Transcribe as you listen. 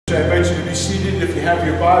seated. If you have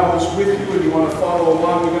your Bibles with you and you want to follow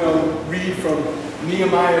along, we're going to read from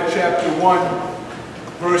Nehemiah chapter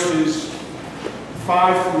 1, verses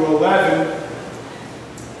 5 through 11.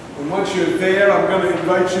 And once you're there, I'm going to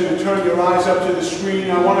invite you to turn your eyes up to the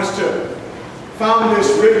screen. I want us to found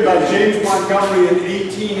this written by James Montgomery in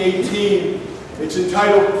 1818. It's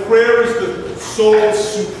entitled, "Prayer is the Soul's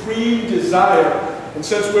Supreme Desire." And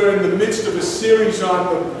since we're in the midst of a series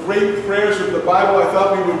on the great prayers of the Bible, I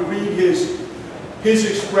thought we would read his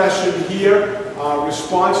expression here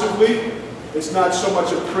responsively. It's not so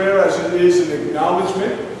much a prayer as it is an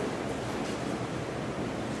acknowledgement.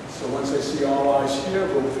 So once I see all eyes here,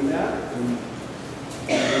 we'll do that.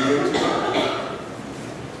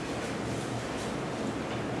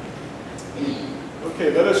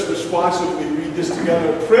 Okay, let us responsively read this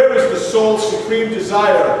together. Prayer is the soul's supreme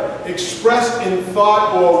desire, expressed in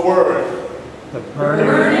thought or word. The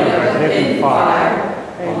burning of a hidden fire,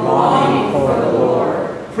 a longing for the Lord.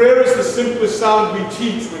 Prayer is the simplest sound we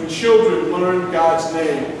teach when children learn God's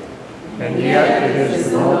name. And yet it is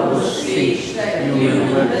the noblest speech that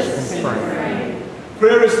human lips can frame.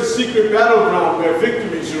 Prayer is the secret battleground where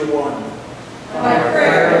victories are won. By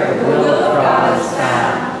prayer the will of God is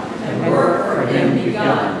found, and work for Him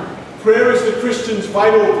begun. Prayer is the Christian's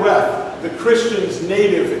vital breath, the Christian's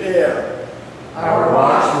native air. Our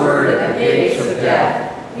watchword at the gates of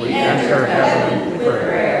death, we enter heaven with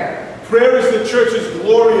prayer. Prayer is the church's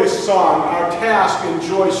glorious song, our task and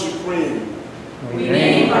joy supreme. We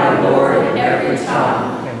name our Lord in every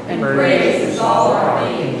tongue, and praise is all our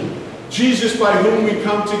being. Jesus, by whom we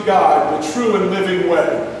come to God, the true and living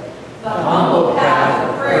way. The humble path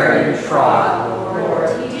of prayer you trod, Lord,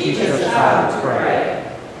 teach us how to pray.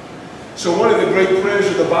 So one of the great prayers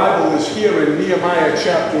of the Bible is here in Nehemiah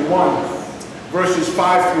chapter 1, verses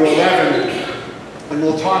 5 through 11. And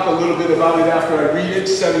we'll talk a little bit about it after I read it,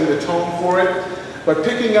 setting the tone for it. But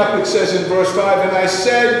picking up, it says in verse 5, "And I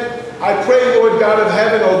said, I pray, Lord God of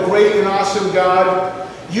heaven, O great and awesome God,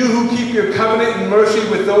 you who keep your covenant and mercy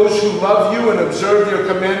with those who love you and observe your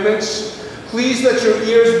commandments, please let your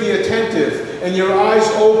ears be attentive and your eyes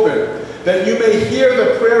open, that you may hear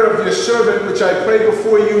the prayer of your servant, which I pray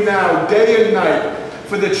before you now, day and night,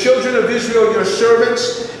 for the children of Israel, your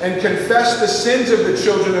servants, and confess the sins of the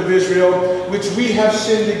children of Israel, which we have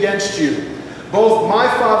sinned against you. Both my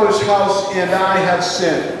father's house and I have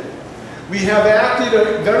sinned. We have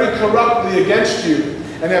acted very corruptly against you,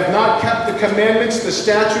 and have not kept the commandments, the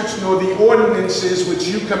statutes, nor the ordinances which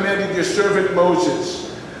you commanded your servant Moses.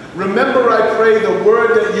 Remember, I pray, the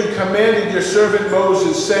word that you commanded your servant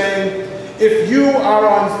Moses, saying, if you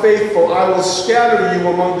are unfaithful, I will scatter you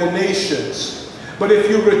among the nations. But if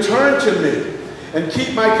you return to me and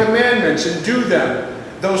keep my commandments and do them,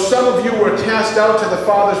 though some of you were cast out to the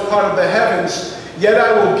farthest part of the heavens, yet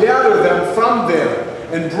I will gather them from there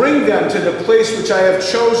and bring them to the place which I have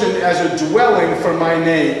chosen as a dwelling for my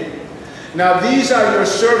name. Now these are your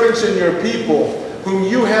servants and your people, whom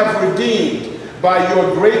you have redeemed by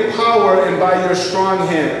your great power and by your strong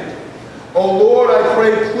hand. O Lord, I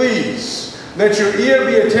pray, please, let your ear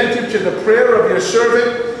be attentive to the prayer of your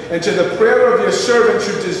servant and to the prayer of your servants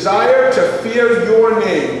who desire to fear your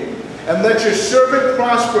name. And let your servant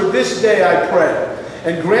prosper this day, I pray,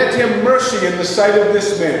 and grant him mercy in the sight of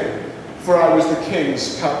this man, for I was the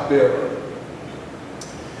king's cupbearer."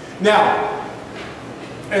 Now,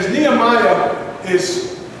 as Nehemiah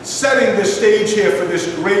is setting the stage here for this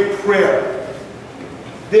great prayer,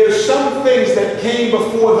 there's some things that came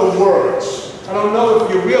before the words. I don't know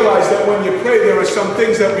if you realize that when you pray, there are some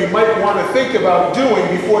things that we might want to think about doing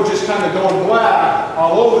before just kind of going blah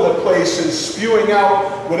all over the place and spewing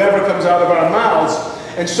out whatever comes out of our mouths.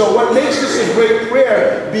 And so what makes this a great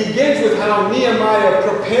prayer begins with how Nehemiah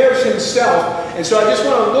prepares himself. And so I just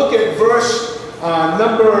want to look at verse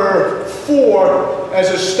number 4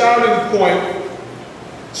 as a starting point.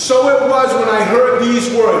 "So it was when I heard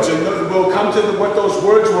these words," and we'll come to what those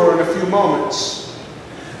words were in a few moments,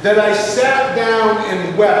 "that I sat down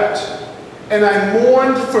and wept, and I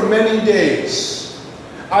mourned for many days.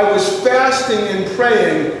 I was fasting and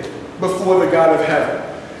praying before the God of heaven."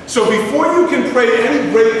 So before you can pray any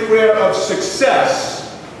great prayer of success,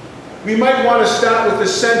 we might want to start with a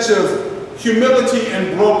sense of humility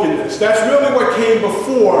and brokenness. That's really what came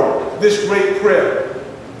before this great prayer.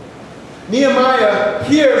 Nehemiah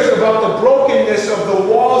hears about the brokenness of the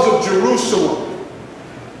walls of Jerusalem.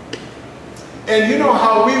 And you know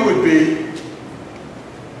how we would be.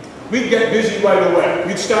 We'd get busy right away.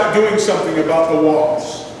 We'd start doing something about the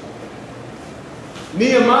walls.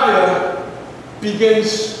 Nehemiah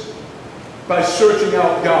begins by searching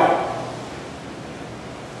out God.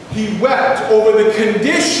 He wept over the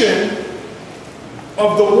condition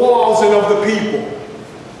of the walls and of the people.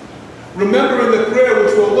 Remember in the prayer,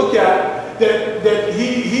 which we'll look at, that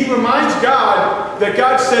he reminds God that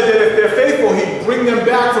God said that if they're faithful, he'd bring them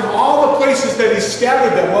back from all the places that he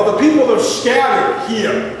scattered them. Well, the people are scattered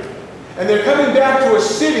here. And they're coming back to a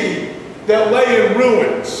city that lay in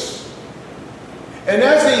ruins. And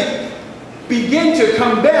as they begin to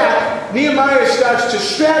come back, Nehemiah starts to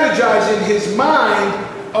strategize in his mind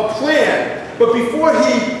a plan. But before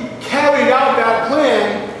he carried out that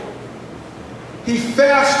plan, he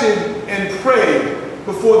fasted and prayed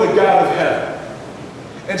before the God of heaven.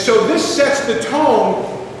 And so this sets the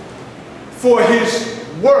tone for his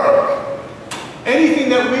work. Anything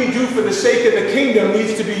that we do for the sake of the kingdom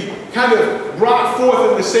needs to be kind of brought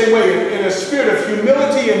forth in the same way, in a spirit of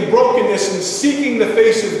humility and brokenness and seeking the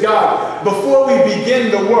face of God before we begin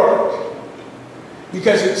the work.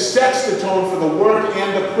 Because it sets the tone for the work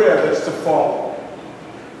and the prayer that's to follow.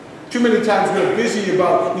 Too many times we're busy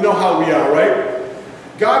about, you know how we are, right?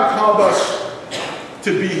 God called us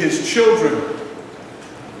to be his children.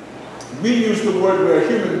 We use the word we're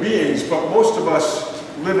human beings, but most of us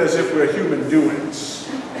live as if we're human doings.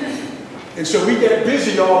 And so we get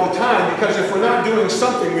busy all the time because if we're not doing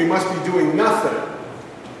something, we must be doing nothing.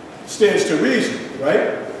 Stands to reason,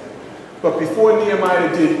 right? But before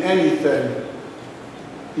Nehemiah did anything,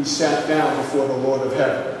 he sat down before the Lord of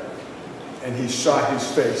heaven and he sought his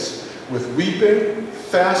face with weeping,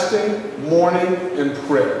 fasting, mourning, and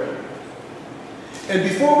prayer. And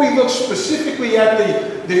before we look specifically at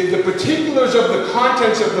the particulars of the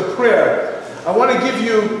contents of the prayer, I want to give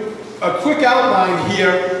you a quick outline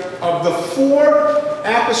here of the 4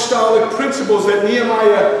 apostolic principles that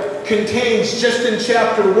Nehemiah contains just in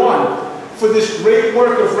chapter 1 for this great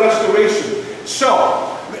work of restoration. So,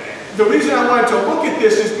 the reason I wanted to look at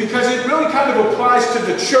this is because it really kind of applies to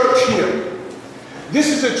the church here. This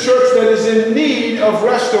is a church that is in need of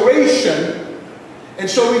restoration, and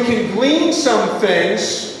so we can glean some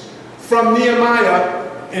things from Nehemiah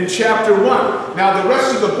in chapter 1. Now the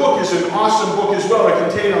rest of the book is an awesome book as well. It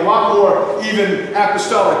contains a lot more even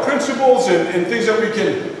apostolic principles and things that we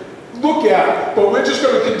can look at, but we're just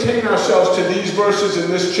going to contain ourselves to these verses in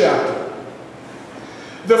this chapter.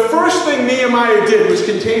 The first thing Nehemiah did was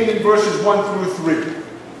contained in verses 1 through 3.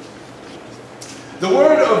 The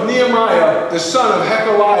word of Nehemiah, the son of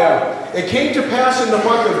Hekeliah, it came to pass in the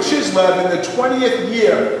month of Chislev in the 20th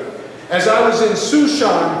year, as I was in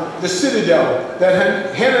Shushan, the citadel,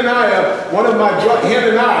 that Hananiah, one of my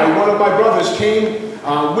brothers, came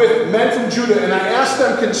with men from Judah, and I asked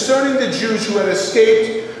them concerning the Jews who had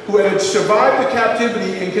escaped, who had survived the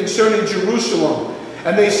captivity, and concerning Jerusalem.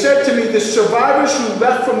 And they said to me, the survivors who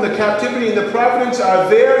left from the captivity in the province are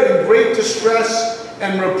there in great distress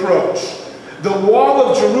and reproach. The wall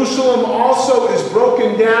of Jerusalem also is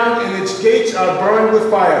broken down, and its gates are burned with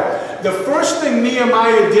fire. The first thing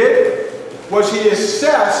Nehemiah did was he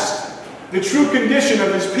assessed the true condition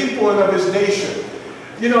of his people and of his nation.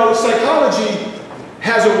 You know, psychology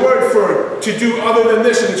has a word to do other than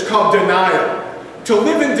this, and it's called denial. To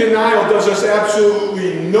live in denial does us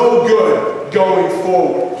absolutely no good going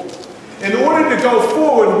forward. In order to go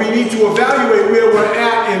forward, we need to evaluate where we're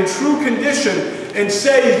at in true condition and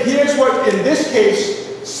say, here's what, in this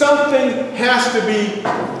case, something has to be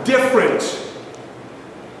different.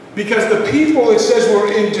 Because the people, it says,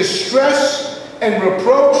 were in distress and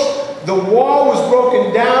reproach. The wall was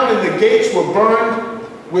broken down and the gates were burned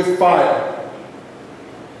with fire.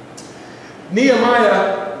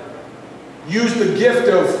 Nehemiah used the gift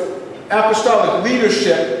of apostolic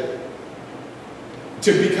leadership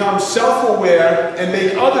to become self-aware and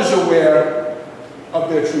make others aware of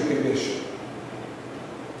their true condition.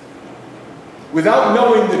 Without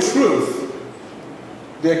knowing the truth,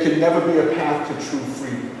 there can never be a path to true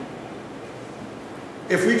freedom.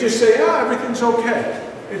 If we just say, everything's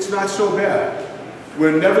okay, it's not so bad,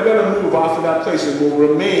 we're never going to move off of that place and we'll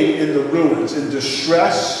remain in the ruins, in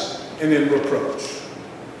distress and in reproach.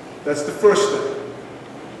 That's the first thing.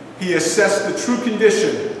 He assessed the true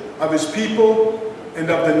condition of his people and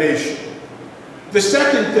of the nation. The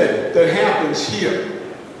second thing that happens here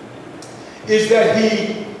is that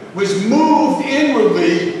he was moved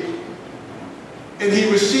inwardly and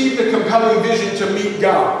he received a compelling vision to meet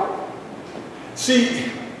God. See,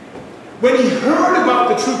 when he heard about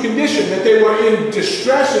the true condition, that they were in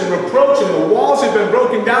distress and reproach and the walls had been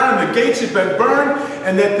broken down and the gates had been burned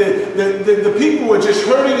and that the people were just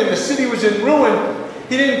hurting and the city was in ruin,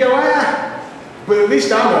 he didn't go, but at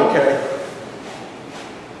least I'm okay.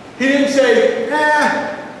 He didn't say,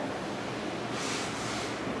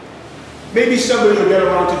 maybe somebody will get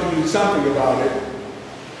around to doing something about it.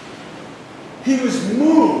 He was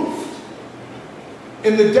moved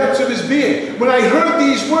in the depths of his being. When I heard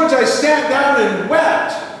these words, I sat down and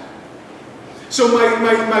wept. So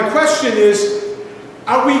my question is,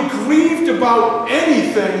 are we grieved about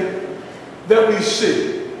anything that we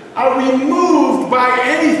see? Are we moved by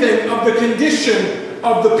anything of the condition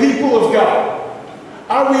of the people of God?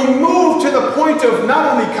 Are we moved to the point of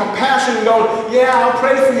not only compassion and going, yeah, I'll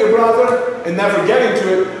pray for you, brother, and never getting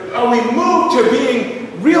to it? Are we moved to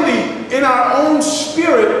being really, in our own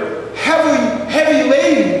spirit, heavy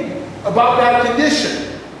laden about that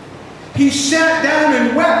condition? He sat down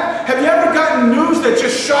and wept. Have you ever gotten news that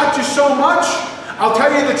just shocked you so much? I'll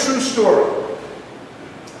tell you the true story.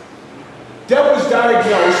 Deb was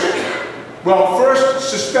diagnosed, well, first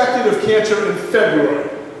suspected of cancer in February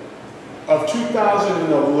of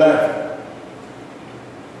 2011.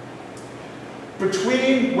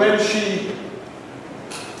 Between when she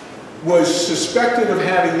was suspected of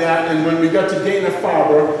having that and when we got to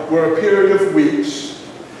Dana-Farber were a period of weeks.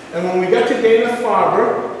 And when we got to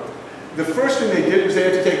Dana-Farber, the first thing they did was they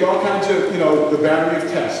had to take all kinds of, the battery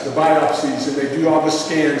of tests, the biopsies, and they do all the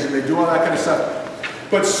scans, and they do all that kind of stuff.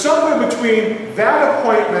 But somewhere between that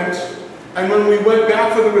appointment and when we went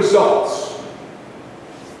back for the results,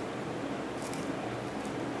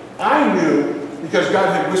 I knew, because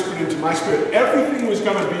God had whispered into my spirit, everything was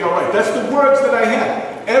going to be all right. That's the words that I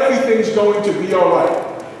had. Everything's going to be all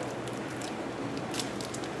right.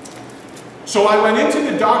 So I went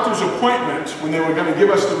into the doctor's appointment when they were going to give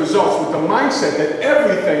us the results with the mindset that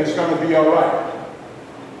everything's going to be all right.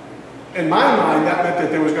 In my mind, that meant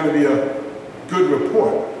that there was going to be a good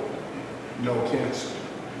report. No cancer.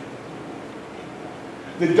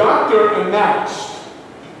 The doctor announced,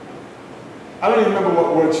 I don't even remember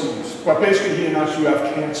what words he used, but basically he announced, you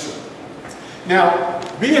have cancer. Now,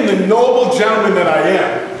 being the noble gentleman that I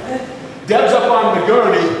am, Deb's up on the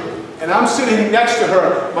gurney, and I'm sitting next to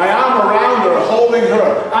her, my arm around her, holding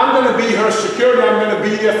her. I'm going to be her security. I'm going to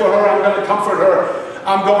be there for her. I'm going to comfort her.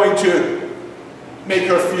 I'm going to make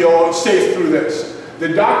her feel safe through this. The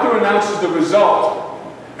doctor announces the result,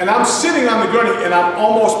 and I'm sitting on the gurney, and I'm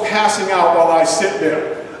almost passing out while I sit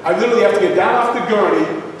there. I literally have to get down off the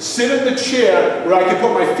gurney, sit in the chair where I can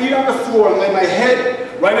put my feet on the floor and lay my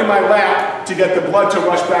head right in my lap to get the blood to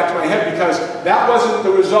rush back to my head, because that wasn't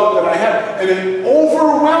the result that I had. And it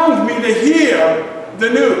overwhelmed me to hear the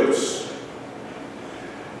news.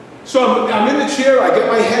 So I'm in the chair, I get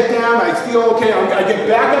my head down, I feel okay, I get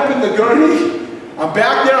back up in the gurney, I'm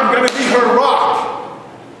back there, I'm going to be her rock.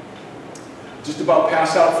 Just about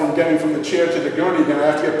pass out from getting from the chair to the gurney, then I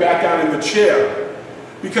have to get back down in the chair.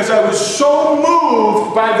 Because I was so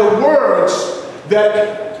moved by the words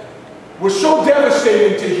that were so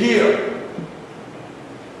devastating to hear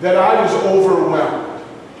that I was overwhelmed.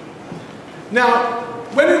 Now,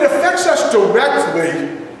 when it affects us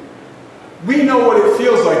directly, we know what it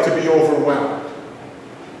feels like to be overwhelmed.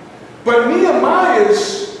 But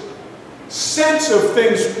Nehemiah's sense of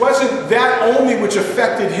things wasn't that only which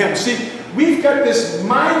affected him. See, we've got this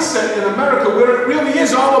mindset in America where it really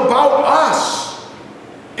is all about us.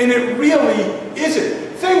 And it really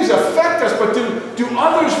isn't. Things affect us, but do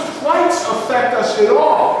others' plights affect us at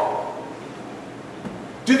all?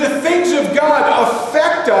 Do the things of God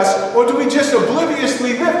affect us, or do we just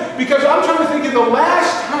obliviously live? Because I'm trying to think of the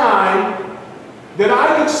last time that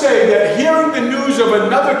I could say that hearing the news of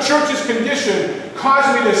another church's condition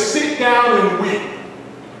caused me to sit down and weep.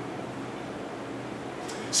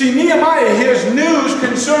 See, Nehemiah hears news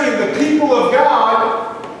concerning the people of God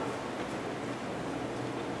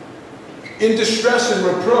in distress and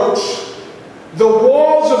reproach, the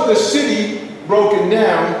walls of the city broken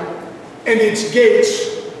down, and its gates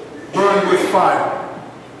burned with fire.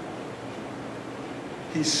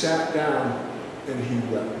 He sat down and he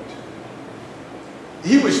wept.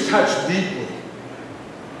 He was touched deeply.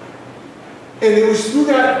 And it was through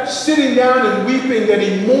that sitting down and weeping that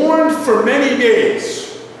he mourned for many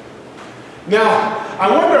days. Now, I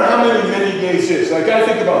wonder how many days is. Like, I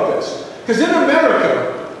think about this. Because in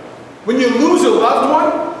America, when you lose a loved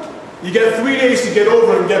one, you get 3 days to get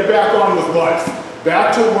over and get back on with life.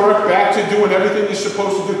 Back to work, back to doing everything you're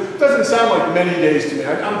supposed to do. It doesn't sound like many days to me.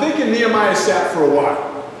 I'm thinking Nehemiah sat for a while.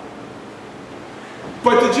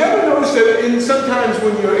 But did you ever notice that sometimes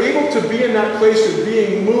when you're able to be in that place of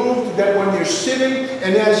being moved, that when you're sitting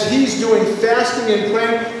and as he's doing fasting and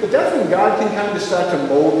praying, that that's when God can kind of start to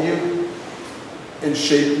mold you and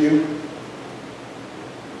shape you?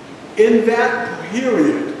 In that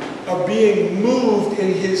period of being moved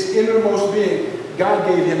in his innermost being, God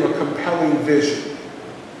gave him a compelling vision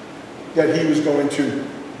that he was going to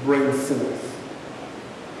bring forth.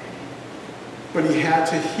 But he had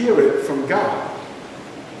to hear it from God.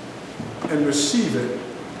 and receive it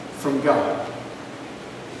from God.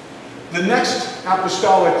 The next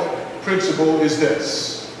apostolic principle is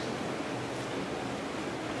this.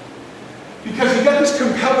 Because he got this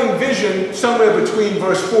compelling vision somewhere between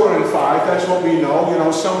verse 4 and 5. That's what we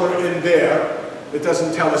know, somewhere in there. It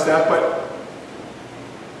doesn't tell us that, but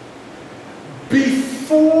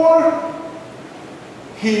before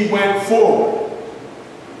he went forward,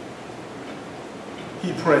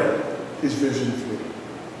 he prayed his vision through.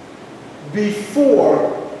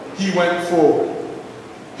 Before he went forward,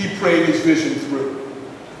 he prayed his vision through.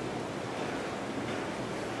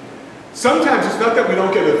 Sometimes it's not that we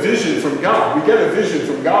don't get a vision from God. We get a vision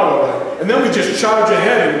from God, all right, and then we just charge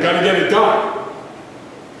ahead and got to get it done.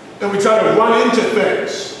 And we try to run into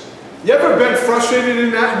things. You ever been frustrated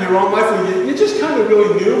in that in your own life where you just kind of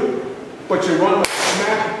really knew, but you run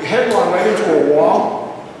smack headlong right into a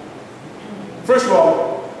wall? First of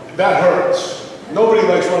all, that hurts. Nobody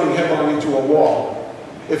likes running headlong into a wall.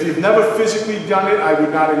 If you've never physically done it, I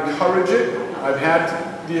would not encourage it. I've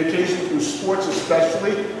had the occasion through sports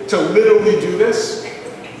especially to literally do this,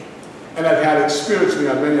 and I've had it spiritually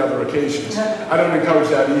on many other occasions. I don't encourage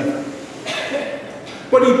that either.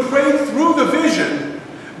 But he prayed through the vision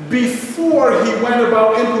before he went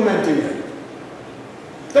about implementing it.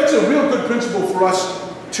 That's a real good principle for us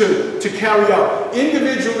to carry out,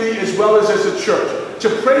 individually as well as a church, to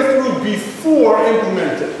pray through before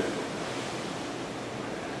implementing.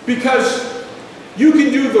 Because you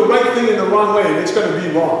can do the right thing in the wrong way and it's going to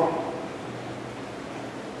be wrong.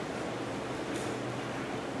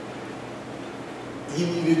 He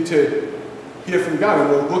needed to hear from God, and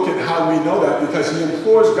we'll look at how we know that, because he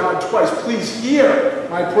implores God twice, please hear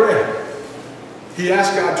my prayer. He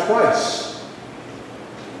asked God twice.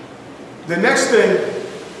 The next thing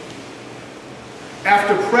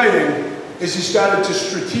after praying is he started to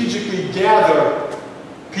strategically gather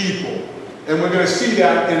people. And we're going to see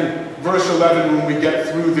that in verse 11 when we get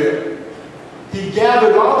through there. He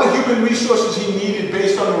gathered all the human resources he needed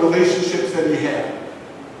based on the relationships that he had.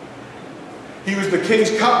 He was the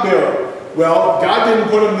king's cupbearer. Well, God didn't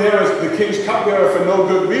put him there as the king's cupbearer for no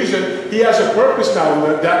good reason. He has a purpose now.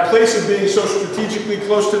 That place of being so strategically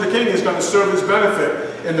close to the king is going to serve his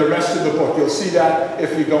benefit in the rest of the book. You'll see that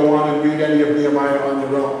if you go on and read any of Nehemiah on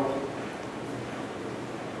your own.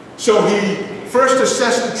 So he first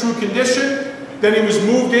assessed the true condition. Then he was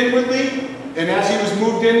moved inwardly, and as he was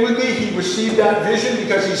moved inwardly, he received that vision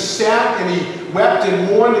because he sat and he wept and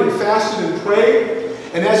mourned and fasted and prayed.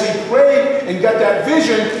 And as he prayed and got that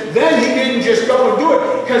vision, then he didn't just go and do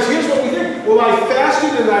it. Because here's what we think. Well, I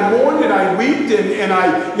fasted and I mourned and I wept and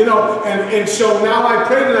I, so now I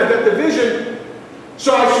prayed and I got the vision.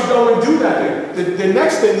 So I should go and do that thing. The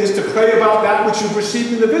next thing is to pray about that which you've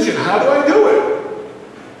received in the vision. How do I do it?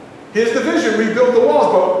 Here's the vision, rebuild the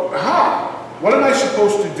walls, but how? What am I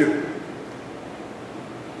supposed to do?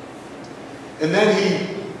 And then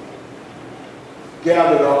he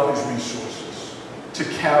gathered all his resources to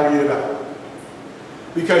carry it out.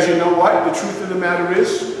 Because you know what? The truth of the matter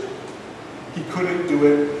is, he couldn't do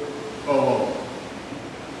it alone.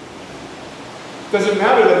 Doesn't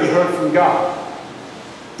matter that he heard from God.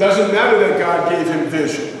 Doesn't matter that God gave him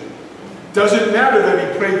vision. Doesn't matter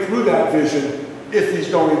that he prayed through that vision if he's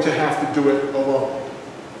going to have to do it alone.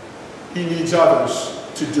 He needs others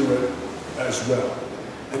to do it as well.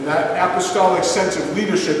 And that apostolic sense of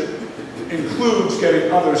leadership includes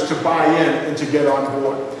getting others to buy in and to get on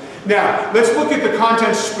board. Now, let's look at the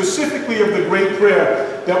contents specifically of the great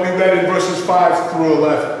prayer that we read in verses 5 through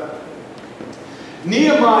 11.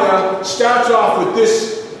 Nehemiah starts off with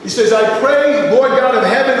this. He says, I pray, Lord God of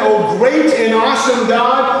heaven, O great and awesome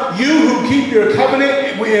God, you who keep your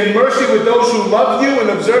covenant in mercy with those who love you and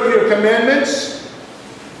observe your commandments.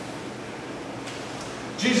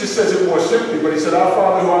 Jesus says it more simply, but he said, Our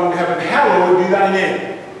Father who art in heaven, hallowed be thy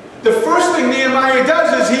name. The first thing Nehemiah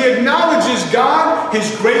does is he acknowledges God,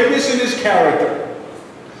 his greatness, and his character.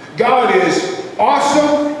 God is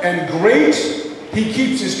awesome and great. He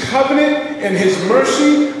keeps his covenant and his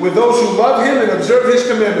mercy with those who love him and observe his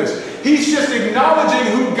commandments. He's just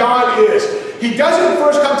acknowledging who God is. He doesn't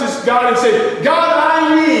first come to God and say, God,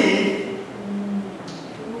 I need,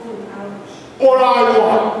 or I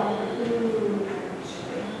want.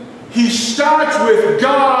 He starts with,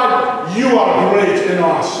 God, you are great and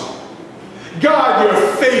awesome. God,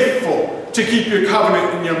 you're faithful to keep your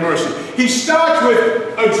covenant and your mercy. He starts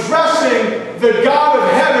with addressing the God of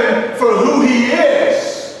heaven for who he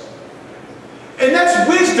is. And that's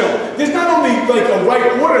wisdom. There's not only like a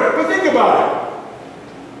right order, but think about it.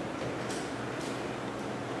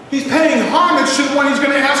 He's paying homage to the one he's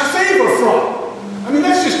going to ask favor from. I mean,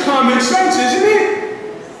 that's just common sense, isn't it?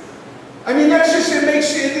 I mean, that's just, it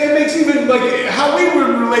makes even like how we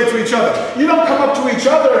would relate to each other. You don't come up to each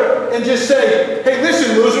other and just say, hey,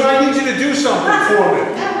 listen, loser, I need you to do something for me.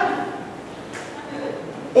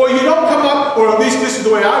 Or you don't come up, or at least this is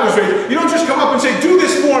the way I was raised, you don't just come up and say, do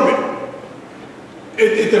this for me.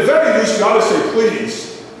 At the very least, you ought to say,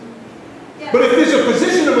 please. Yeah. But if there's a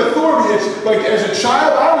position of authority, it's like as a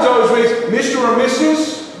child, I was always raised Mr. or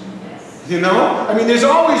Mrs. Yes. You know? I mean, there's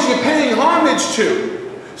always you're paying homage to.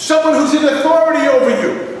 Someone who's in authority over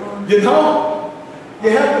you. You know? You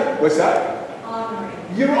have, what's that?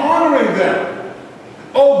 Honoring. You're honoring them.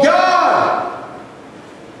 Oh God!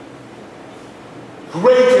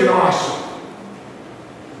 Great and awesome.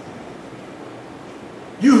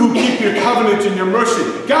 You who keep your covenant and your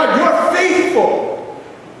mercy. God, you're faithful.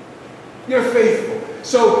 You're faithful.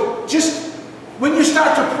 So just when you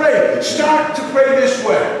start to pray this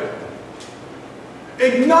way.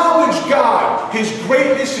 Acknowledge God, His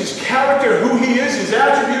greatness, His character, who He is, His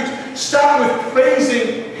attributes. Start with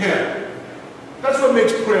praising Him. That's what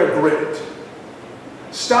makes prayer great.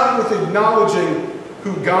 Start with acknowledging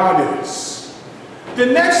who God is. The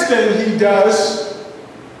next thing He does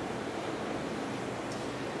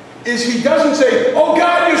is He doesn't say, oh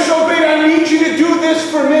God, you're so great, I need you to do this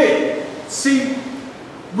for me. See,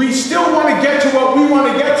 we still want to get to what we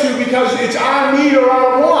want to get to because it's our need or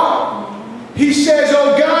our want. He says,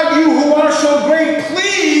 oh God, you who are so great,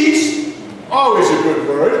 please, always a good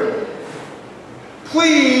word,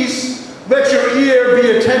 please let your ear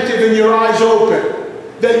be attentive and your eyes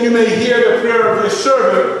open, that you may hear the prayer of your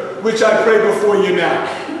servant, which I pray before you now.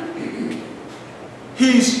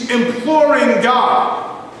 He's imploring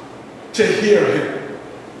God to hear him.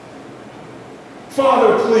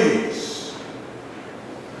 Father, please.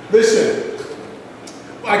 Listen.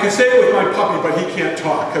 I can say it with my puppy, but he can't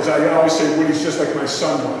talk, because I always say Woody's just like my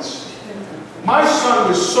son was. My son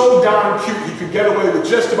was so darn cute, he could get away with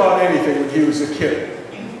just about anything when he was a kid.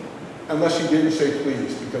 Unless he didn't say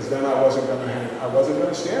please, because then I wasn't going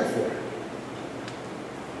to stand for it.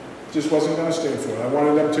 Just wasn't going to stand for it. I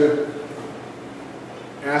wanted them to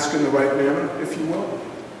ask in the right manner, if you will.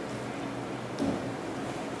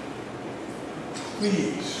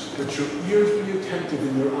 Please. Let your ears be attentive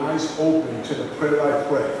and your eyes open to the prayer I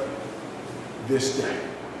pray this day.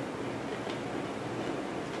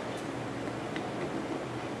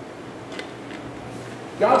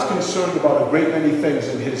 God's concerned about a great many things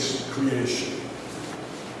in His creation.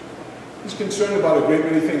 He's concerned about a great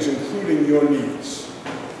many things, including your needs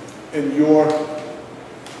and your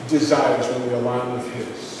desires when they align with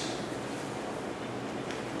His.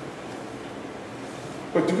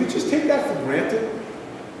 But do we just take that for granted?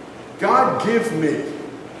 God, give me.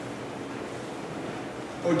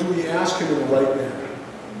 Or do we ask Him in the right manner?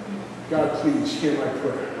 God, please hear my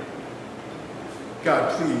prayer.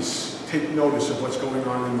 God, please take notice of what's going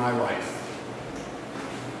on in my life.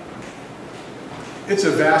 It's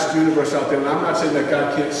a vast universe out there, and I'm not saying that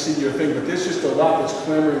God can't see your thing, but there's just a lot that's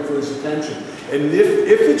clamoring for His attention. And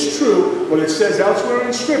if it's true, what it says elsewhere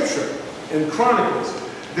in Scripture, in Chronicles,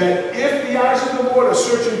 that if the eyes of the Lord are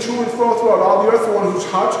searching to and fro throughout all the earth for one whose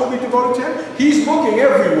heart's wholly devoted to Him, He's looking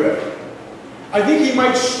everywhere. I think He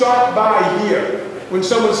might stop by here when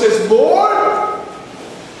someone says, Lord,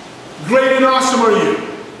 great and awesome are you.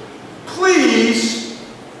 Please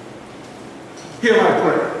hear my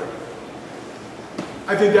prayer.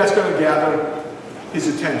 I think that's going to gather His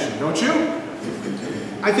attention, don't you?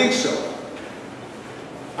 I think so.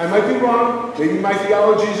 I might be wrong, maybe my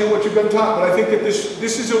theology isn't what you've been taught, but I think that this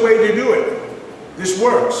is a way to do it. This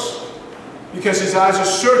works. Because His eyes are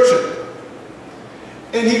searching.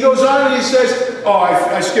 And He goes on and He says, oh,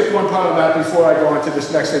 I skipped one part of that before I go on to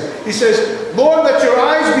this next thing. He says, Lord, let your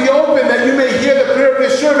eyes be open that you may hear the prayer of your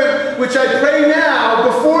servant, which I pray now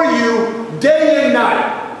before you day and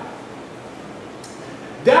night.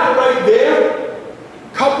 That right there,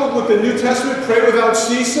 coupled with the New Testament, pray without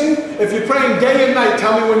ceasing. If you're praying day and night,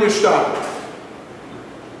 tell me when you're stopping.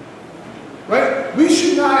 Right? We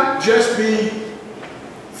should not just be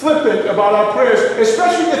flippant about our prayers,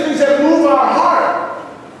 especially the things that move our heart.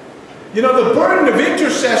 You know, the burden of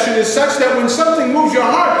intercession is such that when something moves your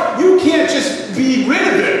heart, you can't just be rid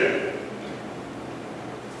of it.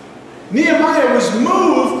 Nehemiah was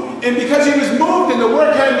moved, and because he was moved and the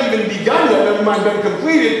work hadn't even begun yet, never mind been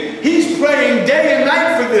completed, he's praying day and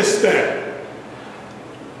night for this thing.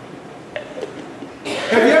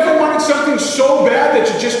 Have you ever wanted something so bad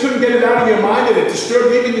that you just couldn't get it out of your mind and it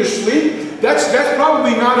disturbed even your sleep? That's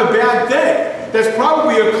probably not a bad thing. That's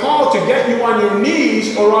probably a call to get you on your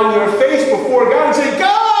knees or on your face before God and say,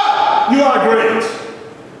 God, you are great.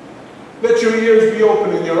 Let your ears be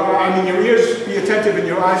open and your ears be attentive and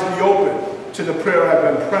your eyes be open to the prayer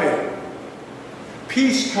I've been praying.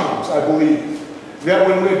 Peace comes, I believe, that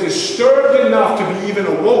when we're disturbed enough to be even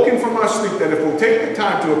awoken from our sleep, that if we'll take the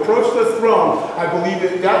time to approach the throne, I believe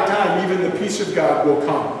at that time even the peace of God will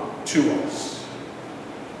come to us.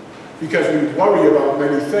 Because we worry about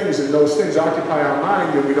many things, and those things occupy our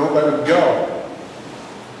mind, and we don't let them go.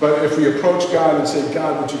 But if we approach God and say,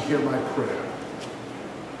 God, would you hear my prayer?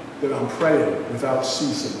 That I'm praying without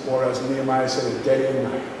ceasing, or as Nehemiah said, day and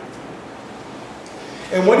night.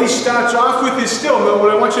 And what he starts off with is still, what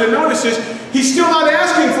I want you to notice is, he's still not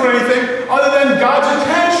asking for anything other than God's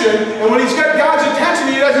attention. And when he's got God's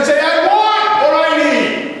attention, he doesn't say, I want or I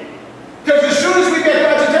need. Because as soon as we get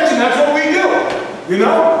God's attention, that's what we do. You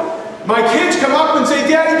know? My kids come up and say,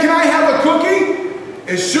 Daddy, can I have a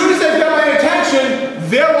cookie? As soon as they've got my attention,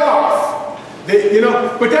 they're off.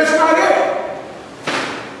 But that's not it.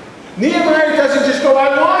 Nehemiah doesn't just go, I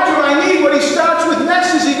want or I need. What he starts with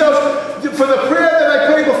next is he goes, for the prayer that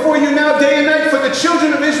I pray before you now day and night for the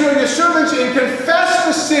children of Israel, your servants, and confess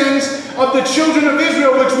the sins of the children of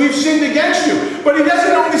Israel which we've sinned against you. But he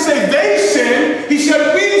doesn't only say they sin, he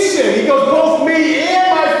said we sin. He goes, both me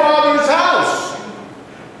and my father's house.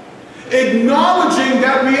 Acknowledging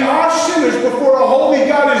that we are sinners before a holy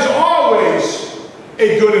God is always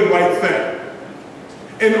a good and right thing.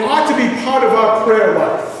 And ought to be part of our prayer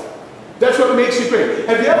life. That's what makes it great.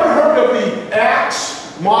 Have you ever heard of the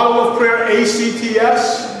ACTS model of prayer,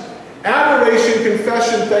 ACTS? Adoration,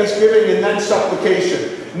 confession, thanksgiving, and then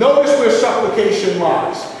supplication. Notice where supplication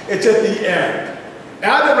lies. It's at the end.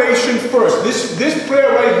 Adoration first. This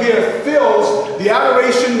prayer right here fills the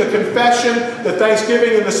adoration, the confession, the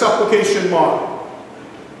thanksgiving, and the supplication model.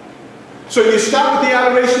 So you start with the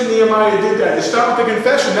adoration, Nehemiah did that. You start with the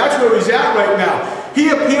confession. That's where he's at right now. He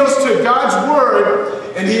appeals to God's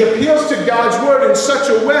word, and he appeals to God's word in such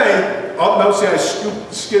a way. Oh, no, see, I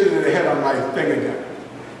skidded it ahead on my thing again.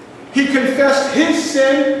 He confessed his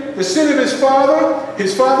sin, the sin of his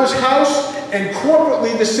father's house, and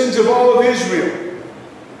corporately the sins of all of Israel.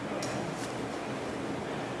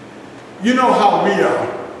 You know how we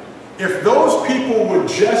are. If those people would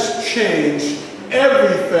just change,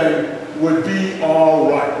 everything would be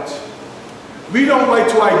all right. We don't like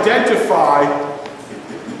to identify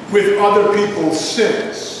with other people's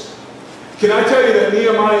sins. Can I tell you that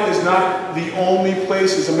Nehemiah is not the only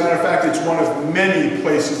place? As a matter of fact, it's one of many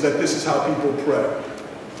places that this is how people pray.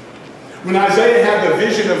 When Isaiah had the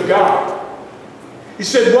vision of God, he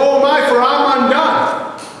said, woe am I, for I'm undone.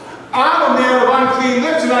 I'm a man of unclean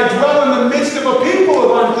lips, and I dwell in the midst of a people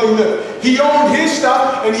of unclean lips. He owned his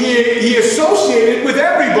stuff, and he associated with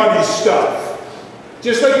everybody's stuff.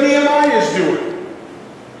 Just like Nehemiah is doing.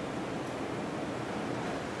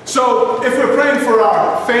 So, if we're praying for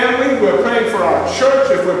our family, we're praying for our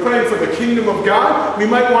church, if we're praying for the kingdom of God, we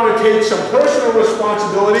might want to take some personal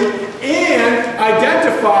responsibility and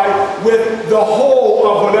identify with the whole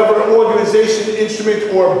of whatever organization,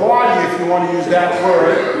 instrument, or body, if you want to use that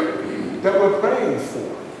word, that we're praying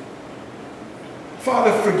for.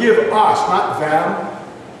 Father, forgive us, not them.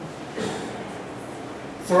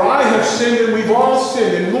 For I have sinned, and we've all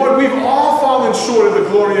sinned. And Lord, we've all fallen short of the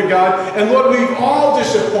glory of God. And Lord, we've all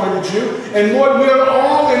disappointed you. And Lord, we're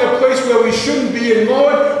all in a place where we shouldn't be. And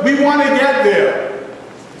Lord, we want to get there.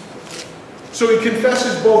 So he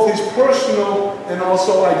confesses both his personal and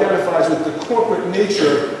also identifies with the corporate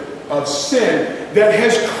nature of sin that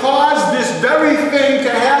has caused this very thing to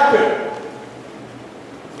happen.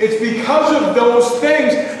 It's because of those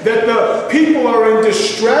things that the people are in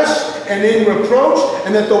distress and in reproach,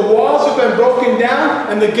 and that the walls have been broken down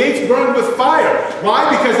and the gates burned with fire. Why?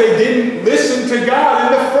 Because they didn't listen to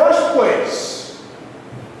God in the first place.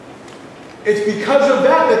 It's because of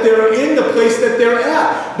that they're in the place that they're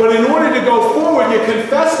at. But in order to go forward, you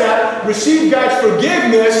confess that, receive God's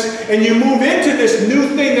forgiveness, and you move into this new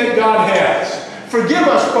thing that God has. Forgive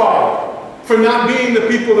us, Father, for not being the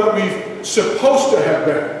people that we've supposed to have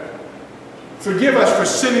been. Forgive us for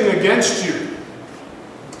sinning against you.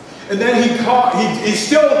 And then he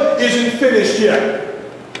still isn't finished yet.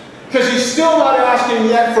 Because he's still not asking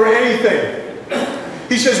yet for anything.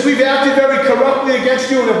 He says, we've acted very corruptly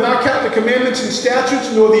against you and have not kept the commandments and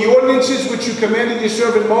statutes nor the ordinances which you commanded your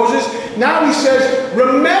servant Moses. Now he says,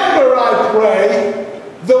 remember, I pray,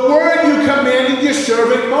 the word you commanded your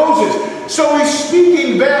servant Moses. So he's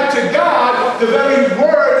speaking back to God, the very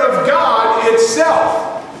word of God itself.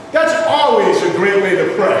 That's always a great way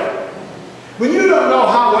to pray. When you don't know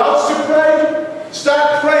how else to pray,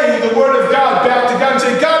 start praying the word of God back to God and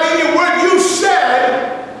say, God, in your word you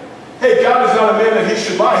said, hey, God is not a man that he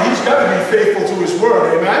should lie. He's got to be faithful to his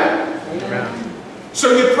word. Amen?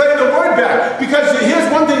 So you pray the word back. Because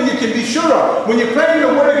here's one thing you can be sure of. When you're praying the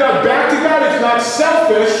word of God back to God, it's not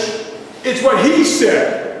selfish. It's what he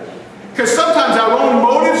said. Because sometimes our own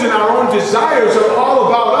motives and our own desires are all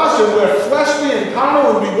about us, and we're fleshly and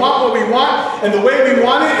carnal, and we want what we want and the way we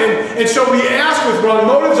want it, and so we ask with wrong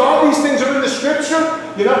motives. All these things are in the scripture,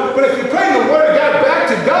 you know. But if you pray the word of God back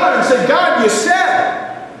to God and say, God, you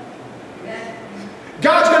said.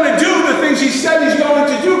 God's going to do the things he said he's going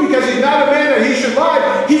to do, because he's not a man that he should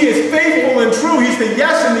lie. He is faithful and true. He's the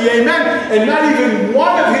yes and the amen. And not even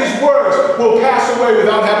one of his words will pass away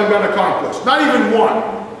without having been accomplished. Not even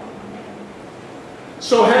one.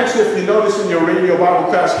 So hence, if you notice in your Radio Bible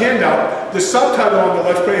Class handout, the subtitle on the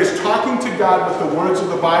Let's Pray is Talking to God with the Words of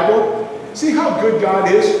the Bible. See how good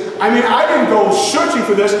God is? I mean, I didn't go searching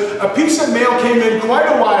for this. A piece of mail came in quite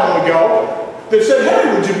a while ago that said,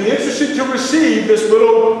 hey, would you be interested to receive this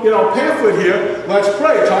little, pamphlet here, Let's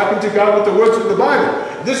Pray, Talking to God with the Words of the Bible.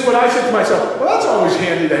 This is what I said to myself, well, that's always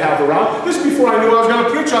handy to have around. This is before I knew I was going to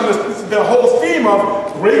preach on this, the whole theme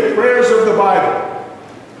of great prayers of the Bible.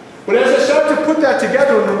 But as I started to put that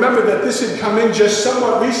together and remember that this had come in just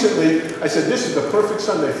somewhat recently, I said, this is the perfect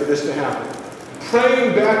Sunday for this to happen.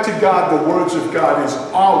 Praying back to God the words of God is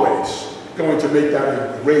always going to make that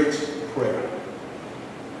a great prayer.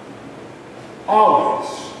 Always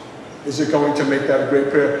is it going to make that a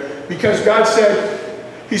great prayer. Because God said,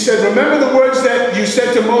 he said, remember the words that you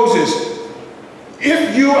said to Moses,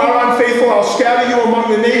 if you are unfaithful, I'll scatter you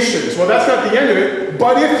among the nations. Well, that's not the end of it.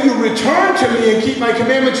 But if you return to me and keep my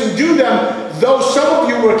commandments and do them, though some of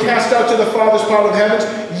you were cast out to the farthest part of the heavens,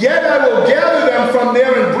 yet I will gather them from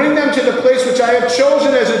there and bring them to the place which I have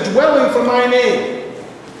chosen as a dwelling for my name.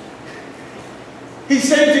 He's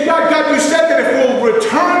saying to God, God, you said that if we'll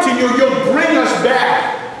return to you, you'll bring us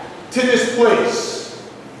back to this place.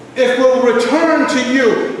 If we'll return to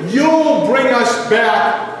you, you'll bring us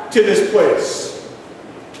back to this place.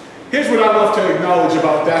 Here's what I love to acknowledge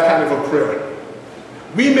about that kind of a prayer.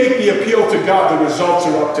 We make the appeal to God, the results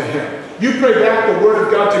are up to him. You pray back the word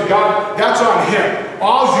of God to God, that's on him.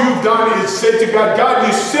 All you've done is say to God, God,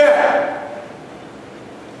 you said.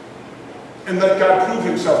 And let God prove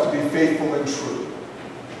himself to be faithful and true.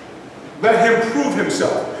 Let him prove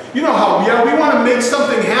himself. You know how we want to make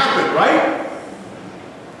something happen, right?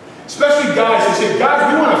 Especially guys, they say,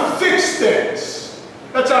 guys, we want to fix things.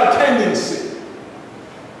 That's our tendency.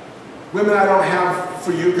 Women I don't have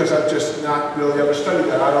for you because I've just not really ever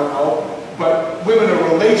studied that. I don't know. But women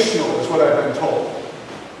are relational is what I've been told.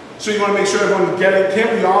 So you want to make sure everyone get it.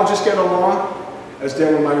 Can't we all just get along? As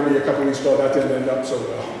Dan reminded me a couple weeks ago, that didn't end up so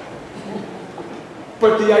well.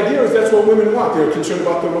 But the idea is that's what women want. They're concerned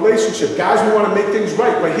about the relationship. Guys, we want to make things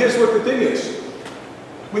right. But here's what the thing is.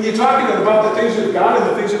 When you're talking about the things of God and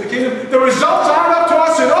the things of the kingdom, the results aren't up to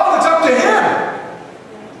us at all. It's up to him.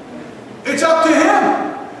 It's up to him.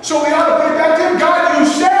 So we ought to put it back to him. God, you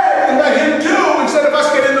said, and let him do instead of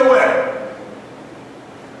us get in the way.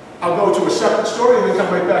 I'll go to a separate story and then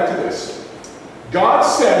come right back to this. God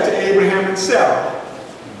said to Abraham and Sarah,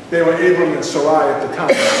 they were Abram and Sarai at the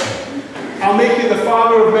time, I'll make you the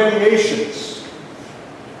father of many nations.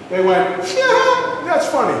 They went, yeah, that's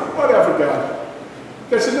funny. Whatever, God.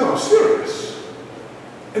 God said, no, I'm serious.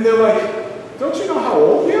 And they're like, don't you know how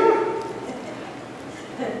old we are?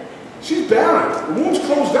 She's barren. The womb's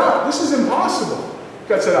closed up. This is impossible.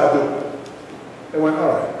 God said, I'll do it. They went, all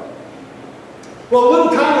right. Well, a little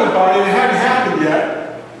time went by and it hadn't happened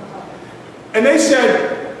yet. And they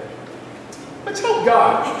said, let's help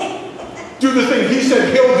God do the thing he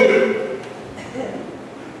said he'll do.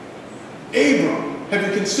 Abram, have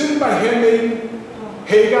you considered my handmaiden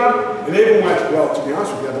Hagar? And Abram went, well, to be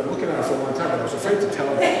honest with you, I've been looking at her for a long time, but I was afraid to tell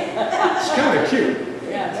her. It's kind of cute.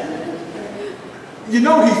 You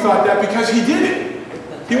know he thought that because he did it.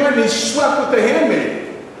 He went and he slept with the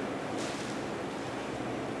handmaiden.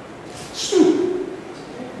 Stupid.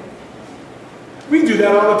 We do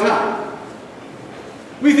that all the time.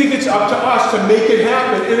 We think it's up to us to make it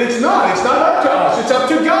happen, and it's not. It's not up to us. It's up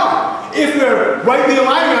to God. If we're rightly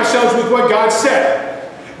aligning ourselves with what God said.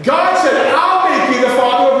 God said, I'll make you the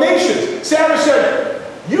father of nations. Sarah said,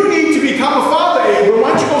 you need to become a father, Abram.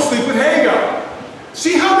 Why don't you go sleep with Hagar?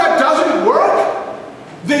 See how that doesn't work?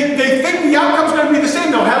 They think the outcome's going to be the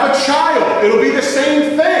same. They'll have a child. It'll be the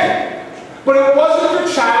same thing. But it wasn't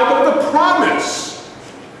the child of the promise.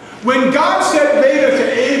 When God said later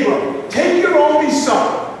to Abram, take your only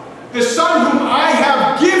son, the son whom I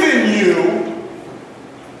have given you,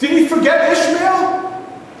 did he forget Ishmael?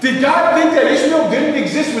 Did God think that Ishmael didn't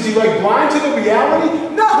exist? Was he like blind to the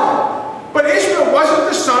reality? No. But Ishmael wasn't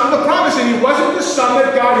the son of the promise, and he wasn't the son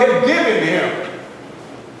that God had given him.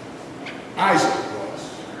 Isaac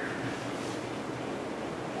was.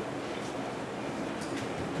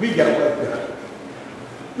 We get like that.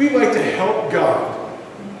 We like to help God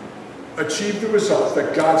achieve the results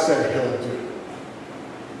that God said he'll do.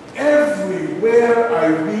 Everywhere I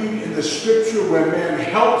read in the scripture where man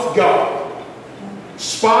helps God,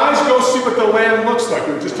 spies go see what the land looks like.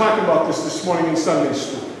 We were just talking about this morning in Sunday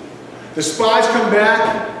school. The spies come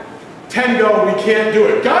back, 10 go, we can't do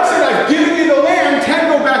it. God said, I've given you the land,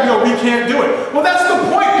 10 go back, no, we can't do it. Well, that's the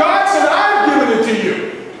point. God said, I've given it to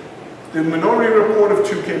you. The minority report of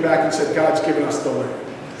 2 came back and said, God's given us the land.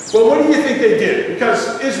 Well, what do you think they did?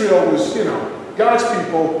 Because Israel was, God's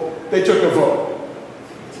people, they took a vote.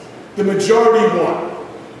 The majority won.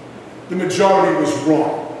 The majority was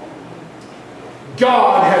wrong.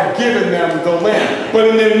 God had given them the land. But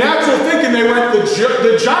in their natural thinking, they went,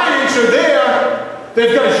 the giants are there.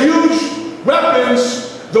 They've got huge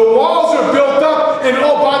weapons. The walls are built up. And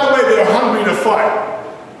oh, by the way, they're hungry to fight.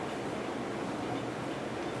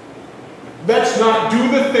 Let's not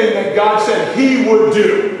do the thing that God said he would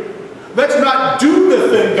do. Let's not do the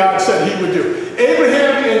thing God said he would do.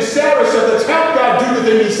 Abraham and Sarah said, let's help God do the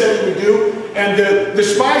thing he said he would do. And the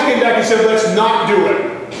spies came back and said, let's not do it.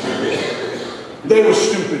 They were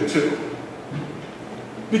stupid too.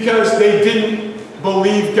 Because they didn't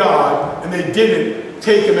believe God and they didn't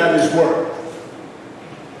take him at his word.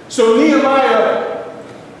 So Nehemiah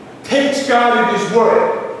takes God at his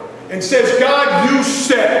word and says, God, you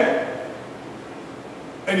said.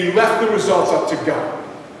 And he left the results up to God.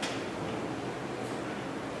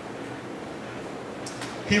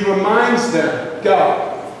 He reminds them,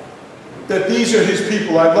 God, that these are his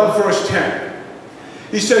people. I love verse 10.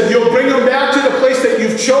 He said, you'll bring them back to the place that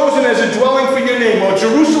you've chosen as a dwelling for your name. Well,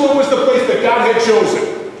 Jerusalem was the place that God had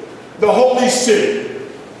chosen, the holy city.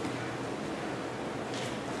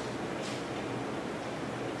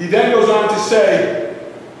 He then goes on to say,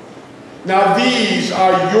 now these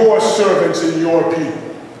are your servants and your people.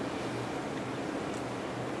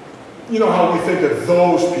 You know how we think of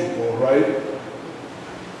those people, right?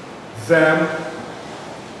 Them.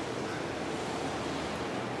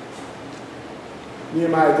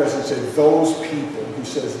 Nehemiah doesn't say those people. He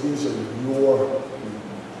says these are your people.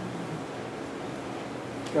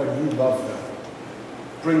 God, you love them.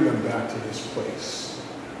 Bring them back to this place.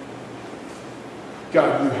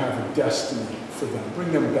 God, you have a destiny for them.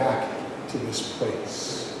 Bring them back to this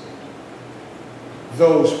place.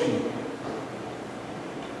 Those people.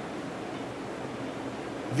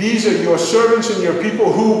 These are your servants and your people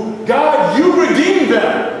who, God, you redeemed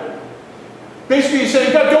them. Basically, he's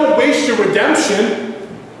saying, God, don't waste your redemption.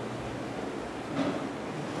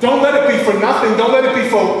 Don't let it be for nothing. Don't let it be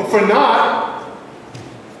for naught.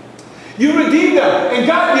 You redeemed them. And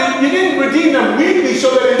God, you didn't redeem them weakly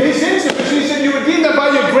so that it is insufficient. He said you redeemed them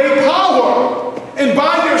by your great power and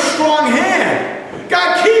by your strong hand.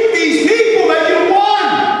 God, keep these people that you won.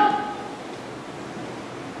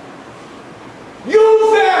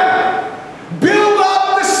 Use them. Build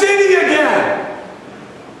up the city again.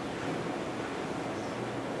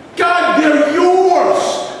 God, they're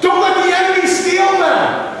yours. Don't let the enemy steal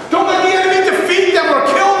them. Don't let the enemy defeat them or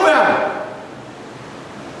kill them.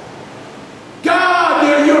 God,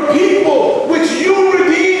 they're your people, which you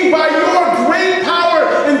redeemed by your great power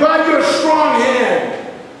and by your strong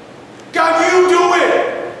hand. God, you do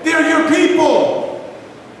it. They're your people.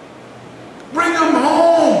 Bring them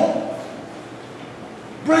home.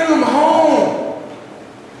 Bring him home.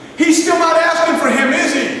 He's still not asking for him,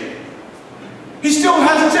 is he? He still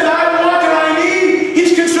hasn't said, I want and I need.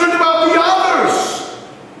 He's concerned about the others.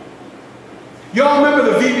 Y'all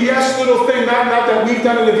remember the VBS little thing? Not that we've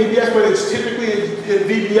done it at VBS, but it's typically at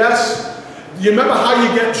VBS. You remember how you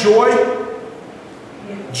get joy?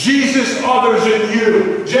 Jesus, others, and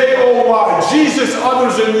you. J-O-Y. Jesus,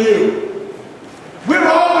 others, and you. We're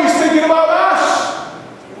always thinking about us.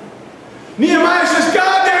 Nehemiah says,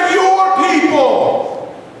 God, they're your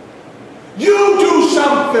people. You do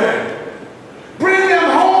something. Bring them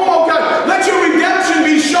home, oh God. Let your redemption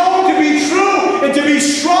be shown to be true and to be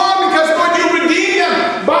strong because, Lord, you redeemed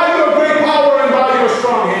them by your great power and by your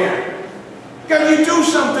strong hand. God, you do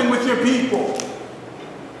something with your people.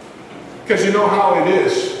 Because you know how it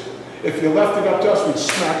is. If you left it up to us, we'd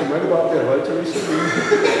smack them right about there, right, Teresa?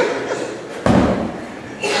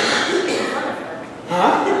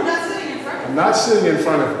 Huh? I'm not sitting in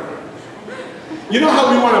front of her. You know how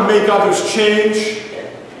we want to make others change?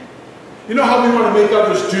 You know how we want to make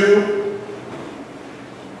others do?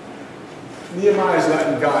 Nehemiah is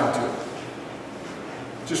letting God do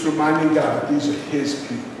it. Just reminding God that these are his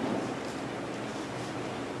people.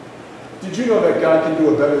 Did you know that God can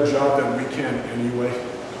do a better job than we can anyway?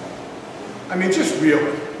 I mean, just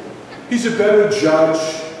really. He's a better judge.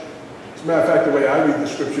 As a matter of fact, the way I read the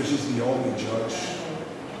scriptures, he's the only judge.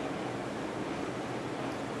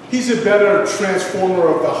 He's a better transformer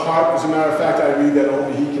of the heart. As a matter of fact, I read that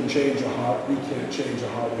only he can change a heart. We can't change a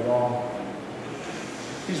heart at all.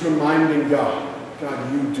 He's reminding God,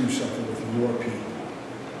 God, you do something with your people.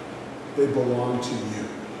 They belong to you.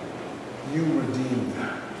 You redeemed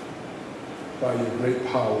them by your great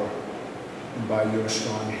power and by your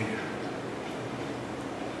strong hand.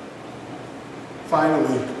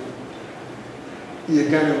 Finally, he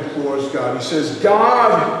again implores God. He says,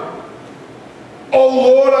 God, O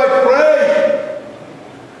Lord, I pray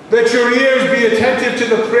that your ears be attentive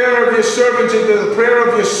to the prayer of your servants and to the prayer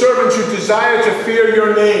of your servants who desire to fear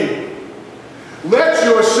your name. Let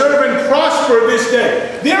your servant prosper this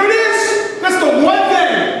day. There it is. That's the one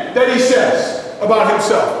thing that he says about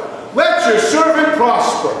himself. Let your servant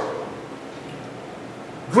prosper.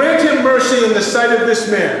 Grant him mercy in the sight of this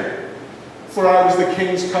man, for I was the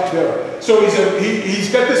king's cupbearer. So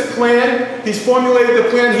he's got this plan. He's formulated the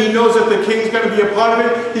plan. He knows that the king's going to be a part of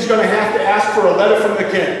it. He's going to have to ask for a letter from the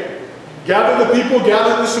king. Gather the people,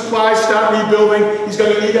 gather the supplies, start rebuilding. He's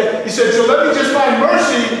going to need that. He said, so let me just find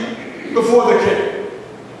mercy before the king.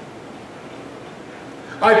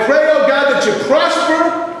 I pray, oh God, that you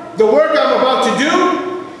prosper the work I'm about to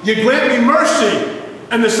do. You grant me mercy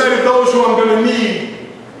in the sight of those who I'm going to need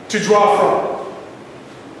to draw from.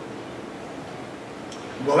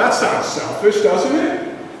 Well, that sounds selfish, doesn't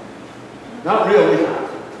it? Not really.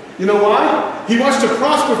 You know why? He wants to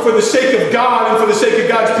prosper for the sake of God and for the sake of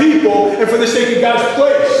God's people and for the sake of God's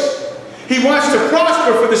place. He wants to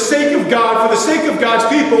prosper for the sake of God, for the sake of God's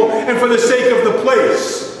people, and for the sake of the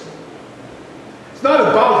place. It's not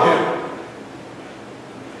about him.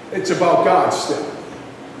 It's about God still.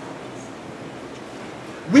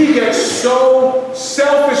 We get so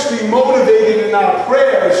selfishly motivated in our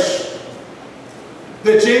prayers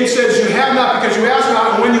that James says, you have not because you ask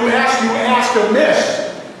not, and when you ask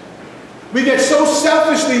amiss. We get so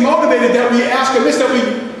selfishly motivated that we ask amiss that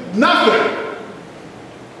we nothing.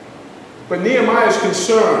 But Nehemiah's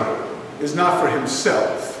concern is not for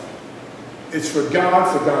himself. It's for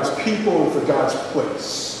God, for God's people, and for God's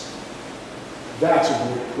place. That's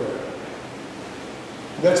a great prayer.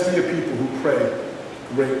 Let's be a people who pray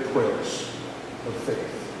great prayers of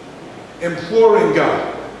faith. Imploring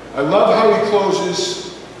God. I love how he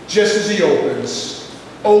closes just as he opens.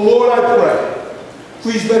 O Lord, I pray,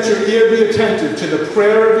 please let your ear be attentive to the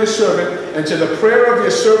prayer of your servant and to the prayer of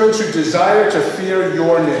your servants who desire to fear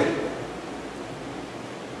your name.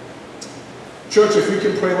 Church, if we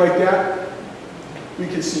can pray like that, we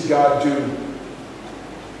can see God do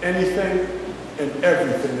anything and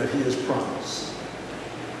everything that he has promised.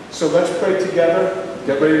 So let's pray together,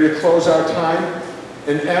 get ready to close our time,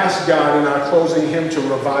 and ask God in our closing hymn to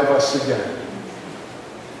revive us again.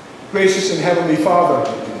 Gracious and Heavenly Father,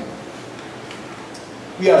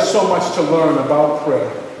 we have so much to learn about prayer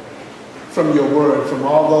from your word, from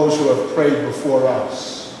all those who have prayed before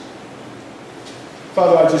us.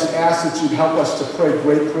 Father, I just ask that you'd help us to pray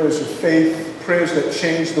great prayers of faith, prayers that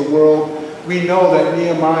change the world. We know that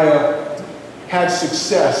Nehemiah had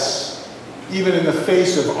success even in the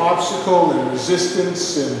face of obstacle and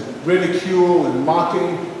resistance and ridicule and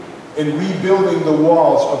mocking, in rebuilding the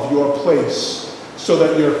walls of your place so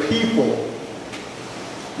that your people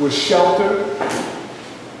were sheltered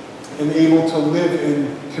and able to live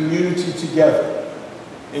in community together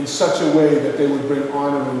in such a way that they would bring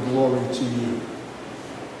honor and glory to you.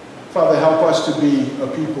 Father, help us to be a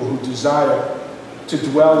people who desire to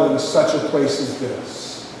dwell in such a place as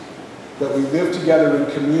this, that we live together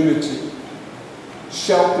in community,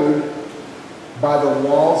 sheltered by the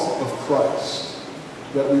walls of Christ,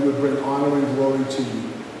 that we would bring honor and glory to you.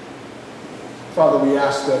 Father, we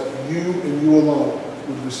ask that you and you alone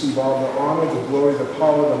would receive all the honor, the glory, the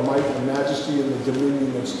power, the might, the majesty, and the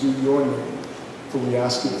dominion that's due your name. For we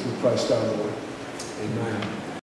ask it through Christ our Lord. Amen.